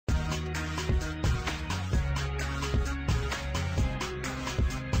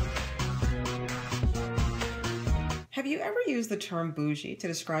Have you ever used the term bougie to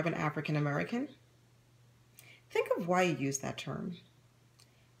describe an African American? Think of why you use that term.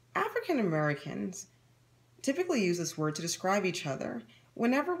 African Americans typically use this word to describe each other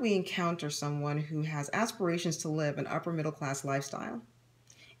whenever we encounter someone who has aspirations to live an upper middle class lifestyle.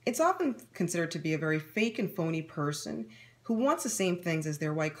 It's often considered to be a very fake and phony person who wants the same things as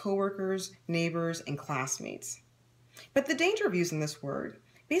their white coworkers, neighbors, and classmates. But the danger of using this word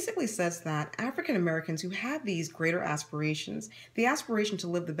basically says that African Americans who have these greater aspirations, the aspiration to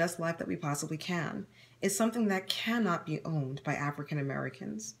live the best life that we possibly can, is something that cannot be owned by African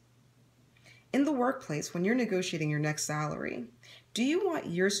Americans. In the workplace, when you're negotiating your next salary, do you want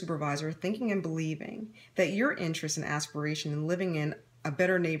your supervisor thinking and believing that your interest and aspiration in living in a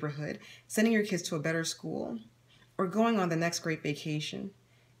better neighborhood, sending your kids to a better school, or going on the next great vacation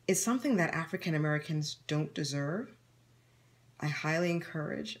is something that African Americans don't deserve? I highly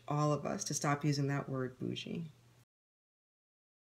encourage all of us to stop using that word bougie.